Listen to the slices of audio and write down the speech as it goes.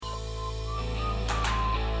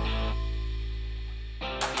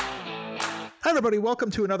Hi, everybody.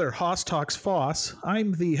 Welcome to another Haas Talks FOSS.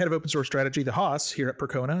 I'm the head of open source strategy, the Haas, here at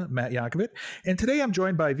Percona, Matt Yakovit. And today I'm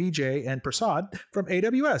joined by Vijay and Prasad from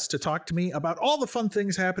AWS to talk to me about all the fun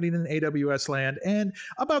things happening in AWS land and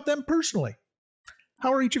about them personally.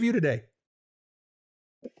 How are each of you today?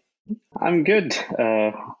 I'm good.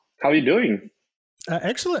 How are you doing?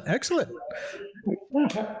 Excellent.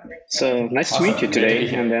 So nice to meet you today,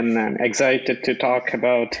 and then I'm excited to talk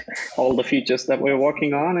about all the features that we're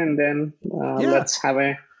working on, and then let's have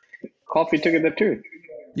a coffee together too.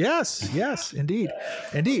 Yes, indeed.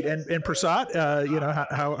 And Prasad,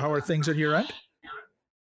 how are things on your end?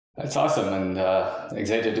 That's awesome, and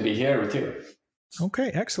excited to be here with you.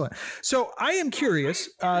 Okay, excellent. So I am curious.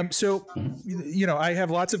 I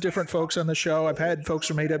have lots of different folks on the show. I've had folks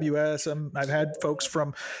from AWS. I've had folks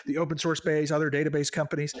from the open source space, other database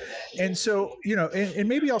companies. And so, and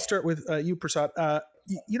maybe I'll start with you, Prasad. How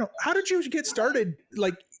did you get started,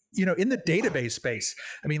 in the database space?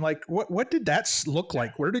 I mean, what did that look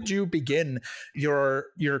like? Where did you begin your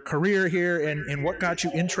career here, and what got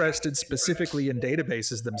you interested specifically in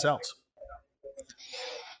databases themselves?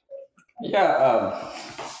 Yeah,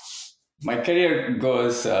 my career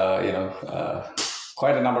goes,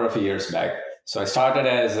 quite a number of years back. So I started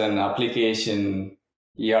as an application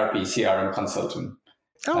ERP CRM consultant.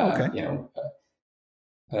 Oh, okay.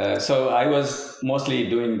 So I was mostly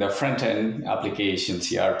doing the front end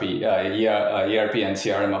applications, ERP and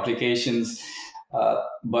CRM applications,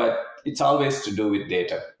 but it's always to do with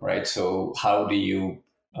data, right? So how do you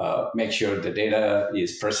make sure the data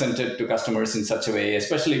is presented to customers in such a way,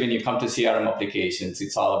 especially when you come to CRM applications,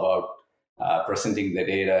 it's all about presenting the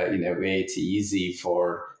data in a way it's easy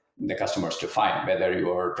for the customers to find, whether you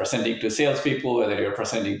are presenting to salespeople, whether you're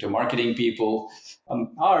presenting to marketing people,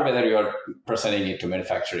 or whether you're presenting it to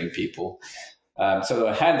manufacturing people. So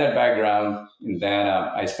I had that background, and then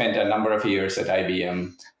I spent a number of years at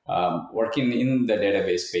IBM working in the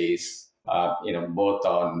database space, both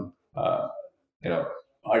on,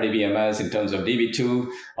 RDBMS in terms of DB2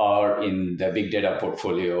 or in the big data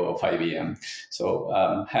portfolio of IBM. So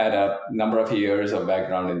had a number of years of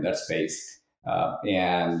background in that space,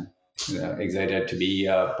 and excited to be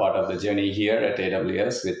part of the journey here at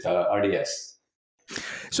AWS with RDS.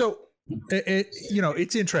 So,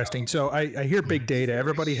 it's interesting. So I hear big data.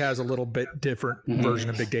 Everybody has a little bit different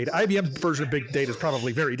version of big data. IBM's version of big data is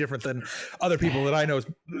probably very different than other people that I know's,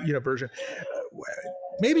 version.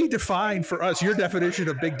 Maybe define for us your definition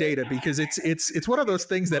of big data, because it's one of those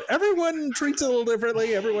things that everyone treats a little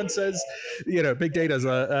differently. Everyone says, big data is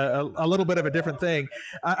a little bit of a different thing.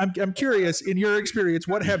 I'm curious, in your experience,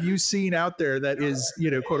 what have you seen out there that is,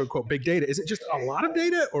 quote unquote, big data? Is it just a lot of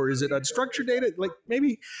data, or is it unstructured data?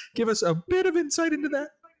 Maybe give us a bit of insight into that.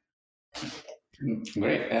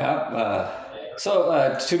 Great.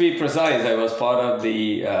 So to be precise, I was part of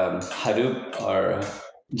the Hadoop or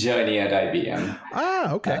journey at IBM.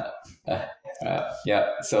 Okay.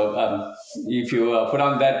 So if you put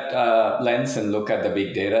on that lens and look at the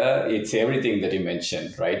big data, it's everything that you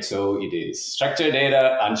mentioned, right? So it is structured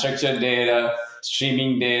data, unstructured data,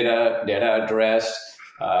 streaming data, data at rest,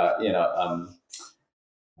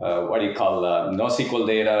 NoSQL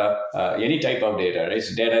data, any type of data, right?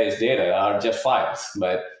 So data is data, are just files,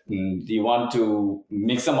 but you want to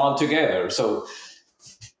mix them all together. So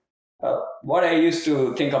what I used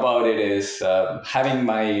to think about it is having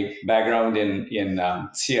my background in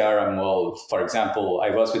CRM world. For example, I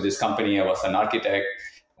was with this company. I was an architect,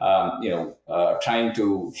 trying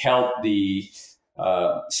to help the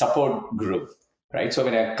support group, right? So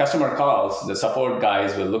when a customer calls, the support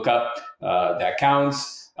guys will look up the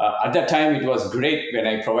accounts. At that time, it was great when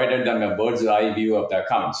I provided them a bird's eye view of the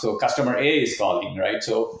account. So customer A is calling, right?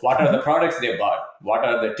 So what are the products they bought? What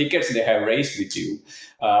are the tickets they have raised with you?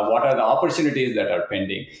 What are the opportunities that are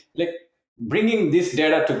pending? Bringing this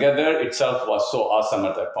data together itself was so awesome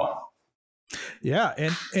at that point. Yeah,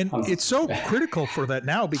 and it's so critical for that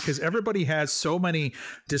now, because everybody has so many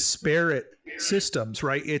disparate systems,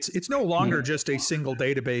 right? It's no longer just a single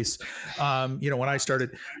database. When I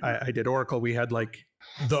started, I did Oracle. We had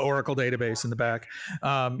the Oracle database in the back.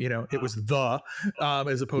 It was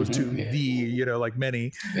as opposed to the,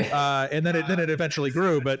 many. And then it eventually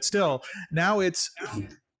grew, but still now it's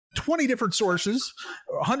 20 different sources,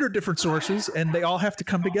 100 different sources, and they all have to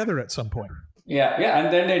come together at some point. Yeah,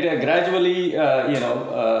 and then it gradually,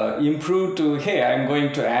 improved to, hey, I'm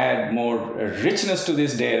going to add more richness to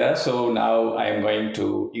this data. So now I'm going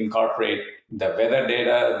to incorporate the weather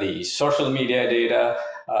data, the social media data,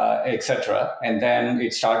 etc. And then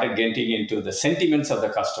it started getting into the sentiments of the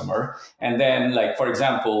customer. And then, like, for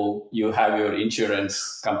example, you have your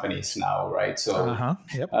insurance companies now, right? So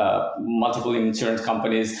multiple insurance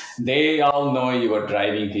companies, they all know your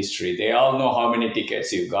driving history. They all know how many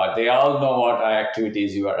tickets you got. They all know what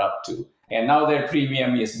activities you are up to. And now their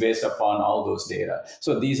premium is based upon all those data.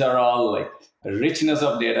 So these are all like richness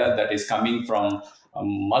of data that is coming from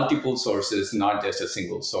multiple sources, not just a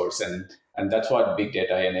single source. And that's what big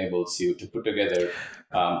data enables you to put together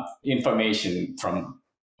information from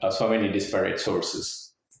so many disparate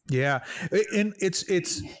sources. Yeah, and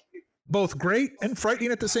it's both great and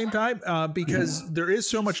frightening at the same time because there is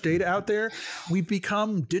so much data out there. We've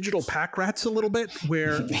become digital pack rats a little bit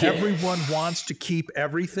where everyone wants to keep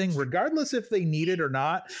everything, regardless if they need it or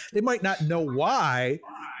not. They might not know why,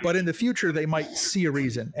 but in the future, they might see a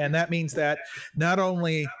reason. And that means that not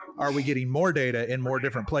only are we getting more data in more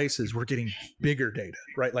different places, we're getting bigger data,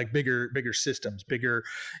 right? Like bigger systems, bigger,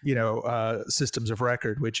 systems of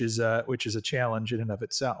record, which is a challenge in and of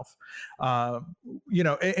itself. And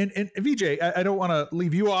Vijay, I don't want to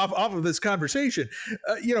leave you off of this conversation.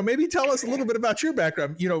 Maybe tell us a little bit about your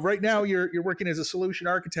background. Right now you're working as a solution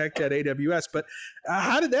architect at AWS, but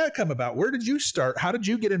how did that come about? Where did you start? How did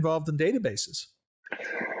you get involved in databases?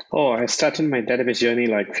 Oh, I started my database journey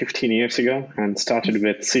like 15 years ago and started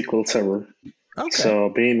with SQL Server. Okay. So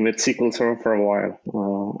been with SQL Server for a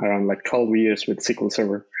while, around like 12 years with SQL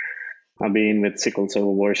Server. I've been with SQL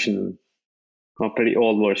Server version, a pretty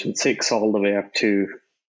old version, 6 all the way up to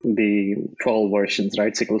the 12 versions,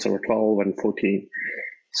 right? SQL Server 12 and 14.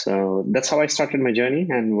 So that's how I started my journey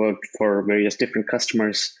and worked for various different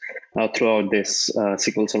customers throughout this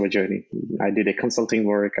SQL Server journey. I did a consulting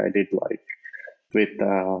work. I did with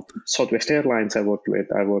Southwest Airlines, I worked with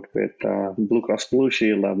Blue Cross Blue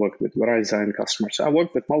Shield, I worked with Verizon customers. I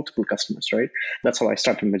worked with multiple customers, right? That's how I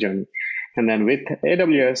started my journey. And then with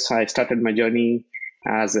AWS, I started my journey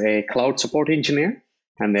as a cloud support engineer.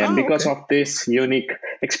 And then because of this unique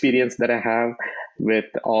experience that I have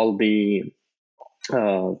with all the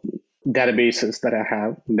databases that I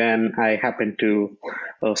have, then I happen to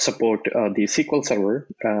support the SQL Server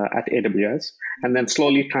at AWS, and then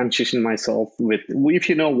slowly transition myself with, if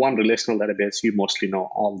you know one relational database, you mostly know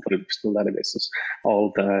all the relational databases.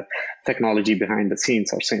 All the technology behind the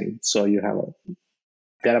scenes are same. So you have a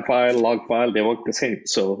data file, log file, they work the same.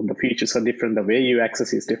 So the features are different. The way you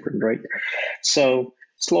access is different, right? So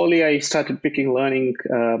slowly, I started learning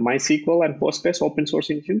MySQL and Postgres open source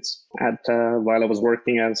engines while I was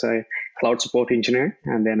working as a cloud support engineer.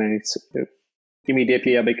 And then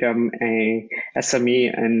immediately I became a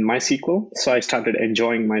SME in MySQL. So I started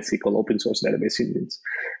enjoying MySQL open source database engines,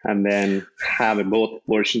 and then have both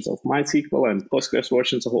versions of MySQL and Postgres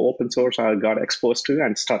versions of open source I got exposed to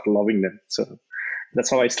and started loving them. So that's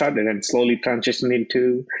how I started and slowly transitioned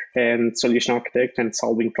into a solution architect and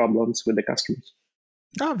solving problems with the customers.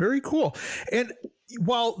 Oh, very cool. And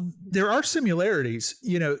while there are similarities,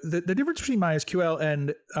 the difference between MySQL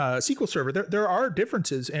and SQL Server, there are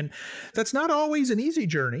differences, and that's not always an easy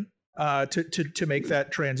journey to make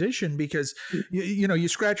that transition, because you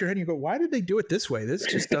scratch your head and you go, why did they do it this way? This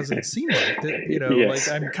just doesn't seem right. Yes.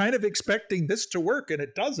 Like I'm kind of expecting this to work and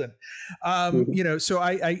it doesn't. So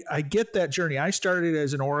I get that journey. I started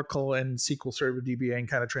as an Oracle and SQL Server DBA and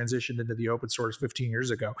kind of transitioned into the open source 15 years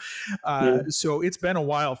ago. So it's been a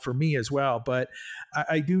while for me as well, but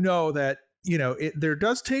I do know that there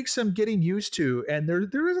does take some getting used to, and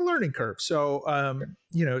there is a learning curve. So,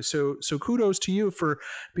 so kudos to you for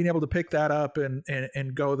being able to pick that up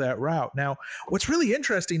and go that route. Now, what's really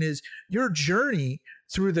interesting is your journey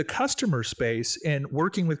through the customer space and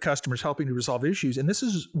working with customers, helping to resolve issues. And this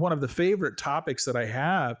is one of the favorite topics that I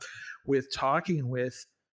have with talking with,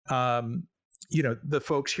 the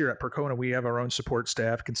folks here at Percona. We have our own support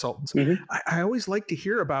staff, consultants. Mm-hmm. I always like to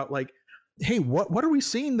hear about hey, what are we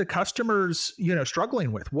seeing the customers,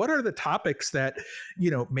 struggling with? What are the topics that,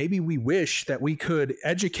 maybe we wish that we could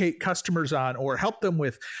educate customers on or help them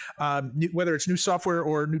with, whether it's new software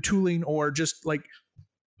or new tooling or just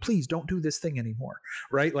please don't do this thing anymore,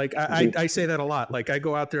 right? I say that a lot. I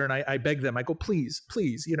go out there and I beg them. I go, please,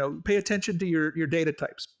 pay attention to your data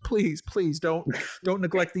types. Please don't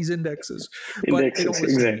neglect these indexes. But they don't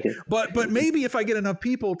listen. Exactly. But maybe if I get enough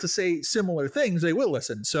people to say similar things, they will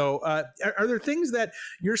listen. So are there things that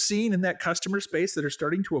you're seeing in that customer space that are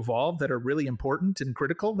starting to evolve that are really important and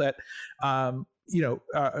critical that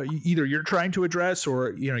either you're trying to address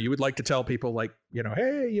or, you would like to tell people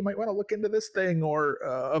hey, you might want to look into this thing or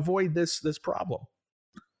avoid this problem?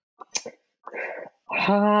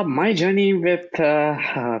 My journey with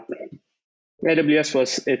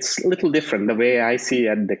it's a little different the way I see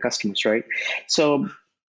at the customers, right? So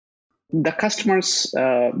the customers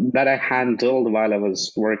that I handled while I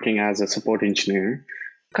was working as a support engineer,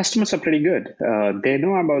 customers are pretty good. They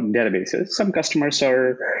know about databases. Some customers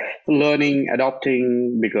are learning,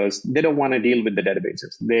 adopting because they don't want to deal with the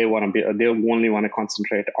databases. They only want to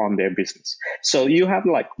concentrate on their business. So you have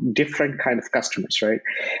like different kind of customers, right?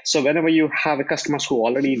 So whenever you have a customers who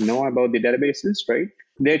already know about the databases, right?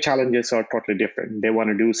 Their challenges are totally different. They want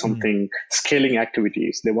to do something scaling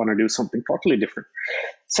activities. They want to do something totally different.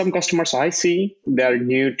 Some customers I see, they're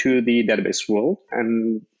new to the database world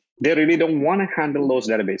and they really don't want to handle those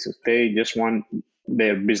databases. They just want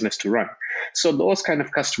their business to run. So those kind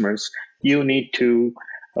of customers, you need to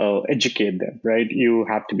educate them, right? You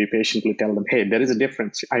have to be patiently tell them, hey, there is a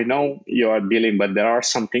difference. I know you are dealing, but there are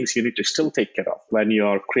some things you need to still take care of. When you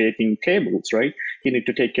are creating tables, right? You need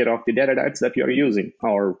to take care of the data types that you're using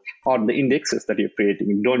or the indexes that you're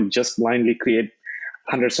creating. Don't just blindly create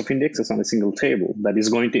hundreds of indexes on a single table. That is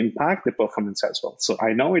going to impact the performance as well. So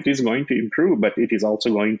I know it is going to improve, but it is also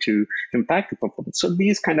going to impact the performance. So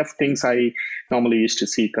these kind of things I normally used to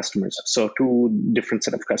see customers. So two different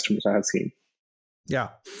set of customers I have seen. Yeah.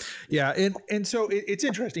 And so it's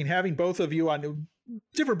interesting having both of you on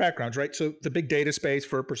different backgrounds, right? So the big data space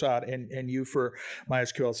for Prasad and you for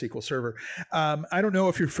MySQL SQL Server. I don't know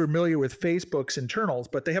if you're familiar with Facebook's internals,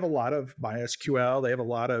 but they have a lot of MySQL. They have a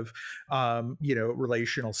lot of,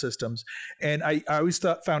 relational systems. And I always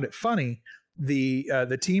found it funny,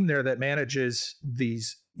 the team there that manages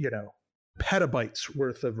these, petabytes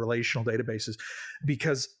worth of relational databases,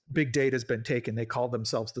 because big data has been taken. They call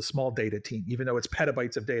themselves the small data team, even though it's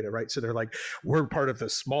petabytes of data, right? So they're like, we're part of the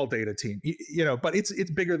small data team, but it's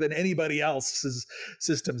bigger than anybody else's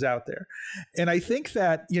systems out there. And I think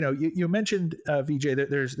that, you mentioned, Vijay, that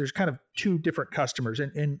there's kind of two different customers,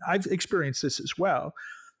 and I've experienced this as well.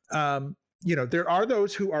 There are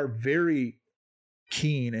those who are very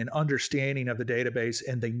keen and understanding of the database,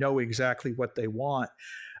 and they know exactly what they want.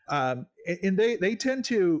 And they tend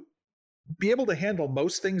to be able to handle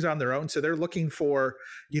most things on their own. So they're looking for,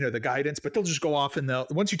 the guidance, but they'll just go off and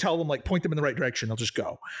once you tell them, like, point them in the right direction, they'll just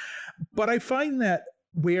go. But I find that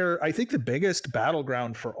where I think the biggest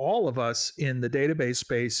battleground for all of us in the database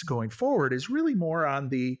space going forward is really more on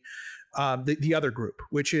the other group,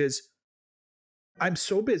 which is, I'm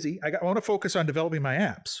so busy. I want to focus on developing my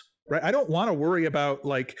apps. Right. I don't want to worry about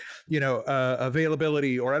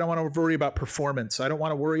availability, or I don't want to worry about performance. I don't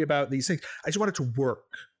want to worry about these things. I just want it to work.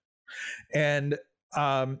 And,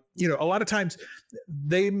 a lot of times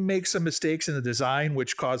they make some mistakes in the design,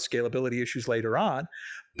 which cause scalability issues later on.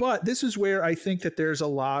 But this is where I think that there's a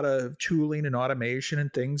lot of tooling and automation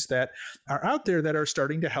and things that are out there that are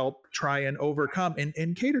starting to help try and overcome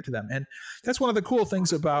and cater to them. And that's one of the cool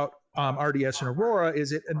things about RDS and Aurora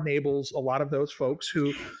is it enables a lot of those folks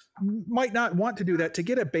who might not want to do that to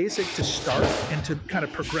get a basic to start and to kind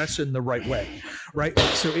of progress in the right way, right?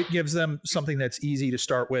 So it gives them something that's easy to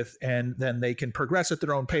start with, and then they can progress at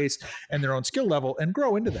their own pace and their own skill level and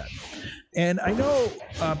grow into that. And I know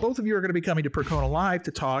both of you are going to be coming to Percona Live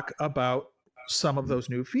to talk about some of those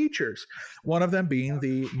new features, one of them being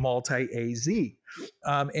the multi-AZ.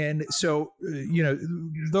 And so,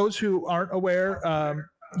 those who aren't aware,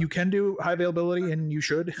 you can do high availability, and you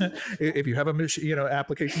should, if you have a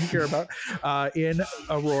application you care about, in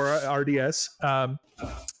Aurora RDS.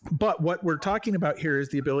 But what we're talking about here is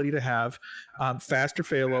the ability to have faster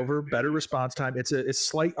failover, better response time. It's a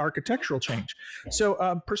slight architectural change.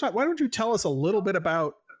 So, Prasad, why don't you tell us a little bit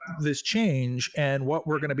about this change and what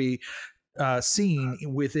we're going to be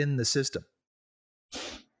seeing within the system?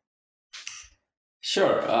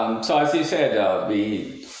 Sure. So as you said,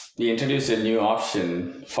 we introduced a new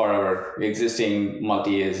option for our existing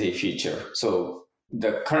multi-AZ feature. So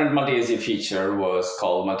the current multi-AZ feature was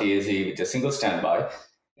called multi-AZ with a single standby.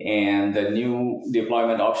 And the new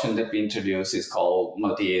deployment option that we introduced is called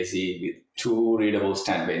multi-AZ with two readable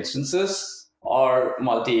standby instances, or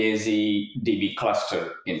multi-AZ DB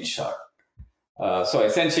cluster in short. So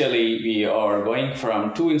essentially, we are going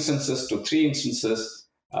from 2 instances to 3 instances,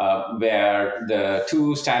 where the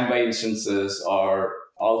 2 standby instances are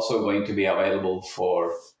also going to be available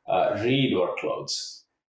for read workloads.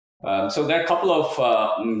 So there are a couple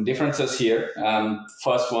of differences here.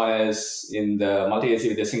 First one is in the multi-AZ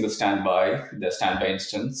with a single standby, the standby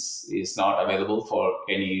instance is not available for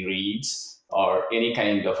any reads or any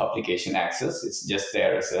kind of application access. It's just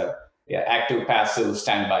there as a active passive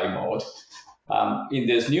standby mode. In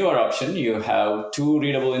this newer option, you have 2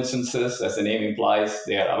 readable instances. As the name implies,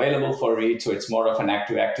 they are available for read, so it's more of an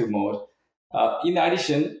active mode. In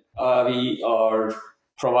addition, we are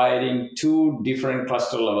providing two different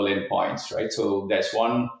cluster level endpoints, right? So there's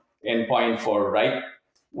one endpoint for write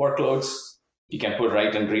workloads. You can put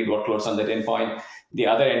write and read workloads on that endpoint. The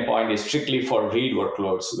other endpoint is strictly for read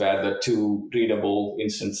workloads, where the two readable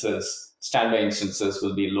instances, standby instances,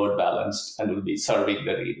 will be load balanced and will be serving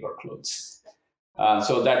the read workloads.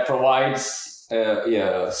 So that provides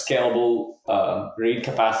scalable read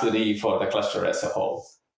capacity for the cluster as a whole.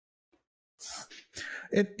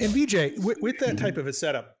 And Vijay, with that type of a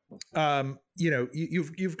setup,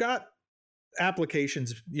 you've got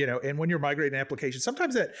applications, and when you're migrating applications,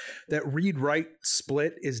 sometimes that read write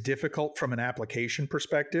split is difficult from an application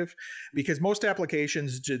perspective, because most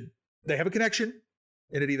applications they have a connection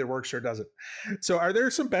and it either works or doesn't. So are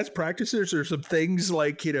there some best practices or some things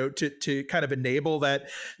like, to kind of enable that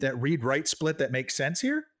read write split that makes sense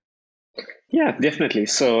here? Yeah, definitely.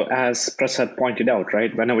 So as Prasad pointed out,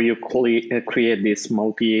 right, whenever you create this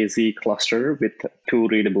multi-AZ cluster with two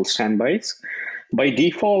readable standbys, by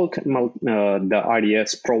default, the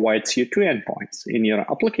RDS provides you two endpoints. In your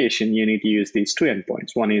application, you need to use these two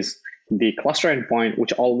endpoints. One is the cluster endpoint,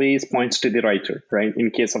 which always points to the writer, right?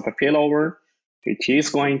 In case of a failover, it is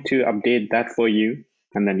going to update that for you,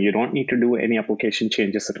 and then you don't need to do any application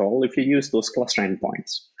changes at all if you use those cluster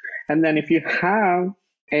endpoints. And then if you have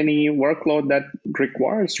any workload that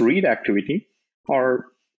requires read activity, or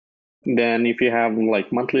then if you have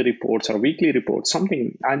like monthly reports or weekly reports,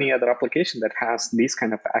 any other application that has this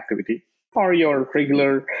kind of activity, or your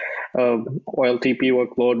regular OLTP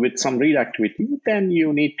workload with some read activity, then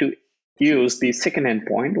you need to use the second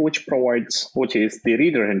endpoint, which is the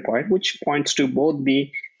reader endpoint, which points to both the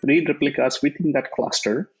read replicas within that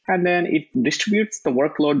cluster, and then it distributes the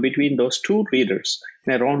workload between those two readers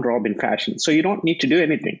in a round robin fashion. So you don't need to do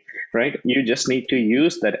anything, right? You just need to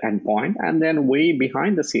use that endpoint, and then way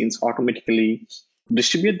behind the scenes automatically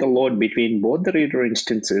distribute the load between both the reader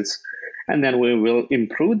instances, and then we will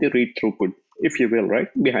improve the read throughput, if you will, right?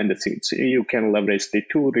 Behind the scenes, you can leverage the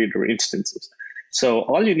two reader instances. So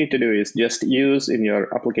all you need to do is just use in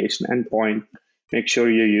your application endpoint, make sure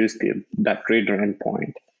you use that reader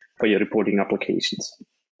endpoint for your reporting applications.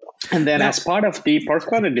 And then as part of the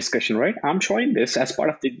Percona discussion, right, I'm showing this as part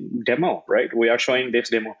of the demo, right? We are showing this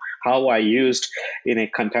demo, how I used in a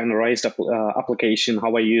containerized application,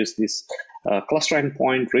 how I use this cluster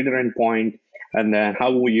endpoint, reader endpoint, and then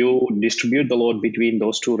how you distribute the load between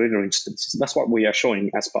those two reader instances. That's what we are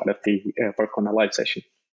showing as part of the Percona live session.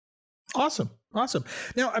 Awesome.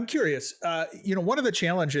 Now, I'm curious, one of the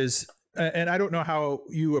challenges, and I don't know how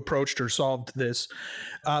you approached or solved this,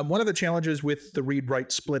 one of the challenges with the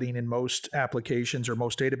read-write splitting in most applications or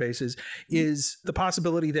most databases is the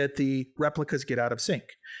possibility that the replicas get out of sync.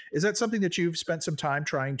 Is that something that you've spent some time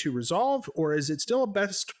trying to resolve, or is it still a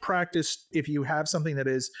best practice if you have something that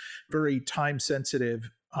is very time-sensitive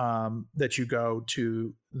that you go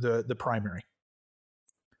to the primary?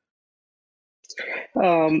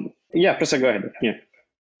 Yeah, Prasad, go ahead.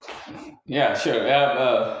 Yeah, sure.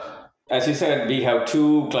 As you said, we have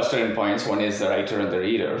two cluster endpoints. One is the writer and the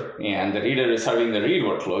reader, and the reader is serving the read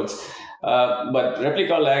workloads. But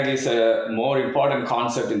replica lag is a more important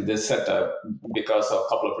concept in this setup because of a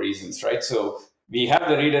couple of reasons, right? So we have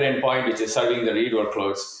the reader endpoint, which is serving the read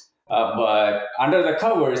workloads, but under the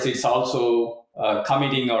covers, it's also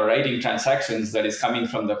committing or writing transactions that is coming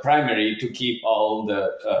from the primary to keep all the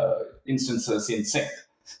instances in sync.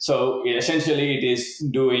 So essentially, it is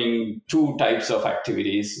doing two types of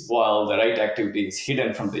activities while the write activity is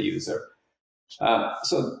hidden from the user.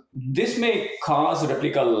 So this may cause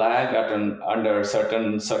replica lag under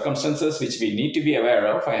certain circumstances, which we need to be aware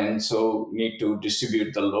of, and so need to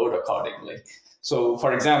distribute the load accordingly. So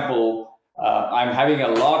for example, I'm having a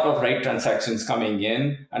lot of write transactions coming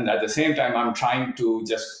in, and at the same time, I'm trying to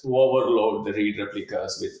just overload the read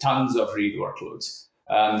replicas with tons of read workloads.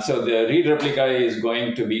 So the read replica is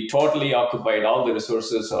going to be totally occupied. All the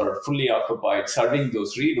resources are fully occupied serving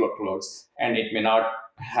those read workloads, and it may not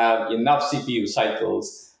have enough CPU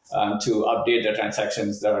cycles to update the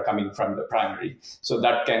transactions that are coming from the primary. So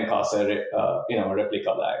that can cause a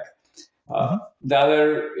replica lag. The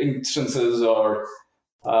other instances are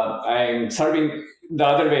I'm serving the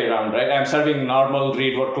other way around, right? I'm serving normal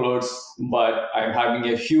read workloads, but I'm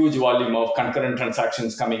having a huge volume of concurrent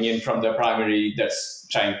transactions coming in from the primary that's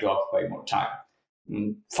trying to occupy more time.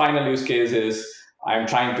 Final use case is I'm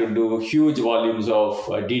trying to do huge volumes of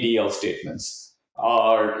DDL statements,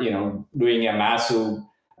 or doing a massive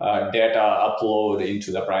data upload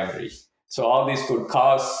into the primary. So all this could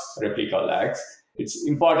cause replica lags. It's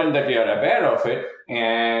important that we are aware of it,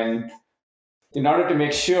 and in order to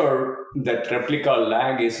make sure that replica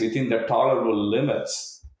lag is within the tolerable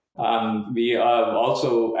limits, we have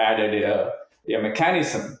also added a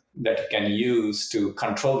mechanism that you can use to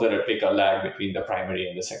control the replica lag between the primary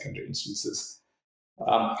and the secondary instances.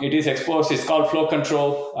 It is exposed, it's called flow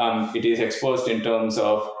control. It is exposed in terms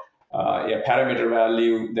of a parameter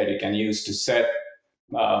value that you can use to set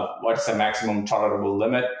what's the maximum tolerable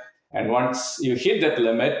limit. And once you hit that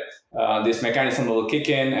limit, this mechanism will kick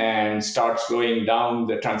in and start slowing down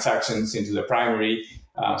the transactions into the primary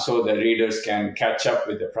so the readers can catch up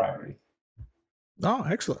with the primary. Oh,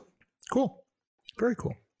 excellent. Cool. Very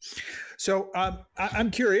cool. So I'm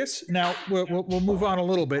curious. Now we'll move on a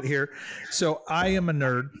little bit here. So I am a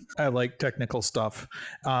nerd. I like technical stuff.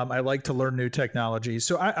 I like to learn new technologies.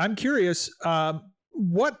 So I'm curious.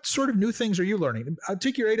 What sort of new things are you learning? I'll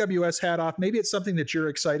take your AWS hat off. Maybe it's something that you're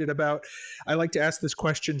excited about. I like to ask this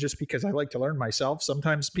question just because I like to learn myself.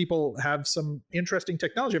 Sometimes people have some interesting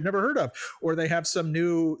technology I've never heard of, or they have some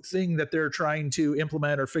new thing that they're trying to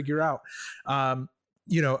implement or figure out.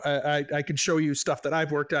 I can show you stuff that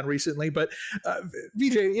I've worked on recently, but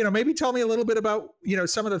Vijay, maybe tell me a little bit about,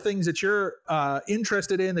 some of the things that you're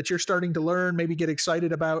interested in, that you're starting to learn, maybe get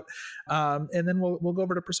excited about, and then we'll go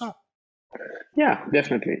over to Prasad. Yeah,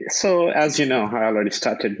 definitely. So as you know, I already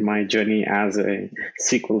started my journey as a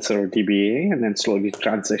SQL Server DBA and then slowly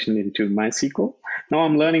transitioned into MySQL. Now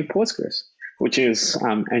I'm learning Postgres, which is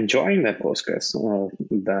enjoying that Postgres.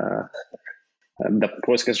 The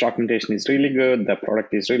Postgres documentation is really good. The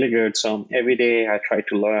product is really good. So every day I try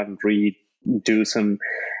to learn, read, do some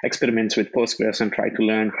experiments with Postgres and try to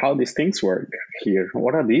learn how these things work here.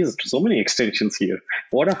 What are these? So many extensions here.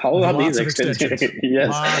 How are these extensions? Yes.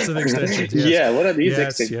 Lots of extensions. Yes. Yeah. What are these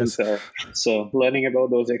extensions? Yes. So learning about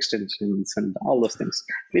those extensions and all those things.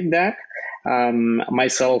 With that,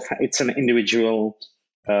 myself, it's an individual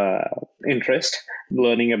interest,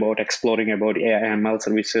 learning about, exploring about AI/ML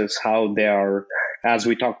services, how they are, as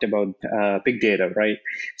we talked about big data, right?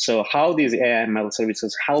 So how these AI/ML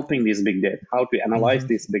services helping these big data, how to analyze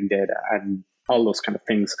these big data and all those kind of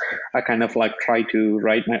things. I kind of like try to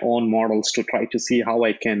write my own models to try to see how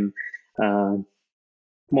I can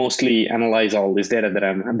mostly analyze all this data that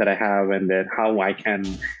I have, and then how I can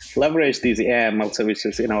leverage these AI/ML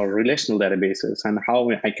services in our relational databases and how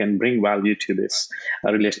I can bring value to this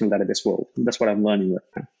relational database world. That's what I'm learning right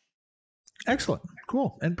now. Excellent.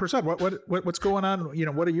 Cool. And Prasad, what's going on?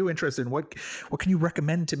 What are you interested in? What can you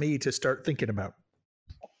recommend to me to start thinking about?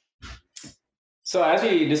 So as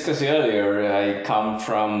we discussed earlier, I come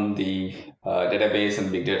from the database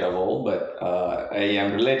and big data world, but I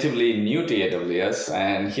am relatively new to AWS.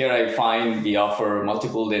 And here I find we offer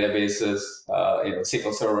multiple databases,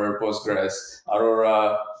 SQL Server, Postgres,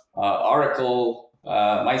 Aurora, Oracle,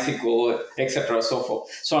 MySQL, etc., so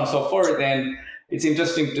on and so forth. And it's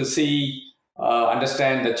interesting to see,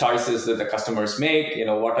 understand the choices that the customers make.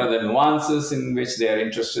 What are the nuances in which they are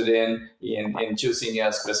interested in choosing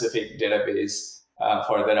a specific database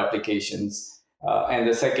for their applications. And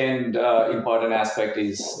the second important aspect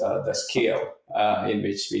is the scale in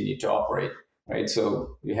which we need to operate, right?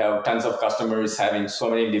 So we have tons of customers having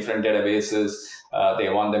so many different databases. They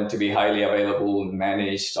want them to be highly available and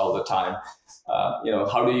managed all the time.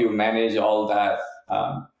 How do you manage all that?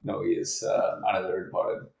 Is another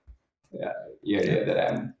important area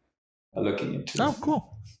that I'm looking into. Oh, cool.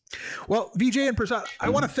 Well, Vijay and Prasad, I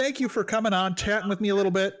want to thank you for coming on, chatting with me a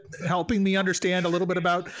little bit, helping me understand a little bit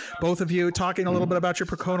about both of you, talking a little bit about your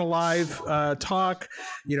Percona Live talk,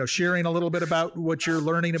 sharing a little bit about what you're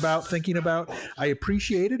learning about, thinking about. I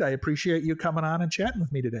appreciate it. I appreciate you coming on and chatting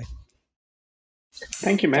with me today.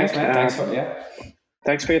 Thank you, Matt.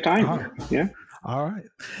 Thanks for your time. Yeah. All right.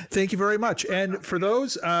 Thank you very much. And for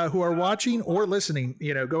those who are watching or listening,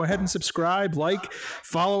 go ahead and subscribe,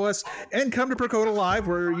 follow us, and come to Percona Live,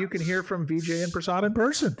 where you can hear from Vijay and Prasad in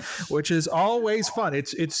person, which is always fun.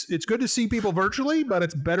 It's good to see people virtually, but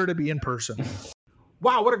it's better to be in person.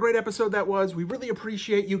 Wow, what a great episode that was. We really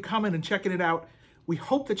appreciate you coming and checking it out. We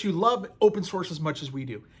hope that you love open source as much as we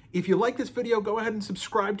do. If you like this video, go ahead and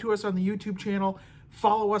subscribe to us on the YouTube channel.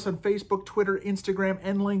 Follow us on Facebook, Twitter, Instagram,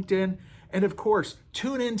 and LinkedIn. And of course,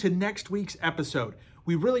 tune in to next week's episode.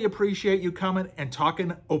 We really appreciate you coming and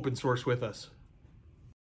talking open source with us.